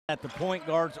The point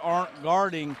guards aren't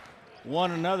guarding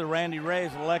one another. Randy Ray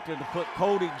has elected to put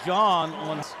Cody John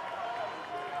on.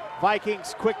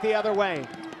 Vikings quick the other way.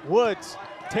 Woods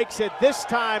takes it this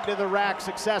time to the rack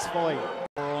successfully.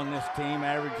 On this team,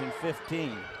 averaging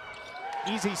 15.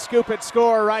 Easy scoop and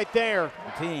score right there.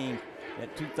 The team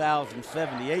at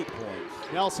 2,078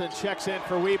 points. Nelson checks in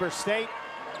for Weber State.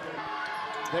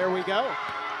 There we go.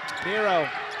 Nero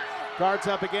guards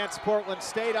up against Portland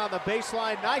State on the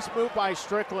baseline. Nice move by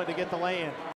Strickland to get the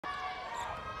lay-in.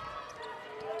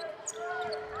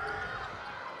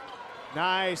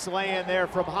 Nice lay-in there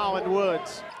from Holland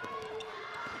Woods.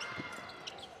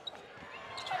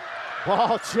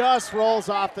 Ball just rolls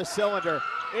off the cylinder.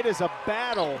 It is a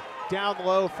battle down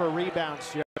low for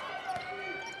rebounds.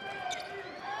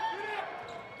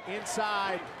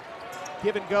 Inside,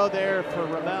 give and go there for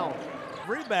Ramel.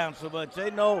 Rebounds so much,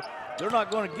 they know they're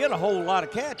not going to get a whole lot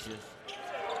of catches.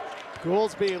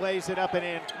 Goolsby lays it up and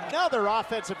in. Another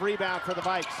offensive rebound for the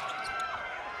Vikes.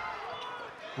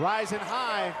 Rising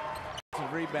high.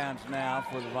 Rebounds now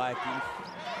for the Vikings.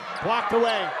 Blocked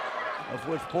away. Of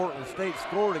which Portland State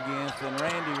scored against, and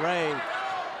Randy Ray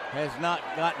has not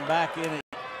gotten back in it.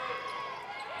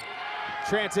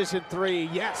 Transition three,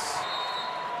 yes.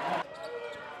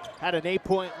 Had an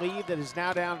 8-point lead that is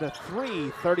now down to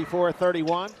 3,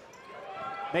 34-31.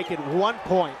 Make it 1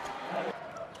 point.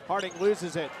 Harding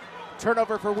loses it.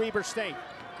 Turnover for Weber State.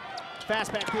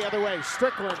 Fast back the other way.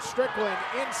 Strickland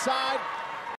inside.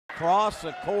 Across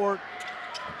the court.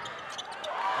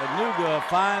 Anuga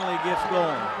finally gets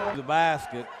going. The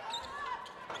basket.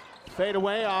 Fade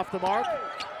away off the mark.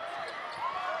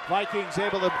 Vikings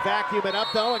able to vacuum it up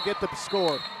though and get the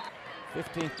score.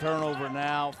 15th turnover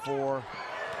now for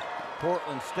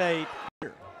Portland State.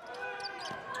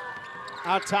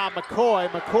 Out top McCoy.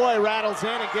 McCoy rattles in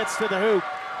and gets to the hoop.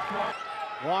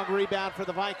 Long rebound for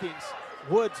the Vikings.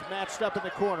 Woods matched up in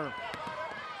the corner.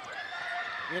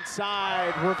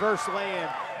 Inside, reverse lay-in.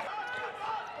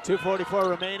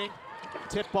 2:44 remaining.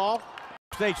 Tip ball.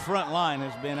 State's front line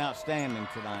has been outstanding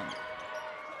tonight.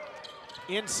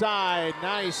 Inside,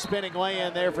 nice spinning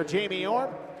lay-in there for Jamie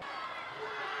Orr.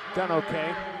 Done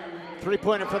okay.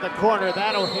 Three-pointer for the corner,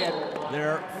 that'll hit.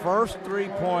 Their first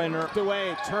three-pointer.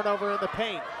 Away, turnover in the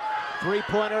paint.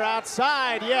 Three-pointer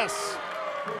outside, yes.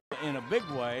 In a big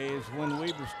way is when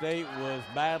Weber State was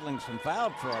battling some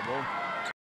foul trouble.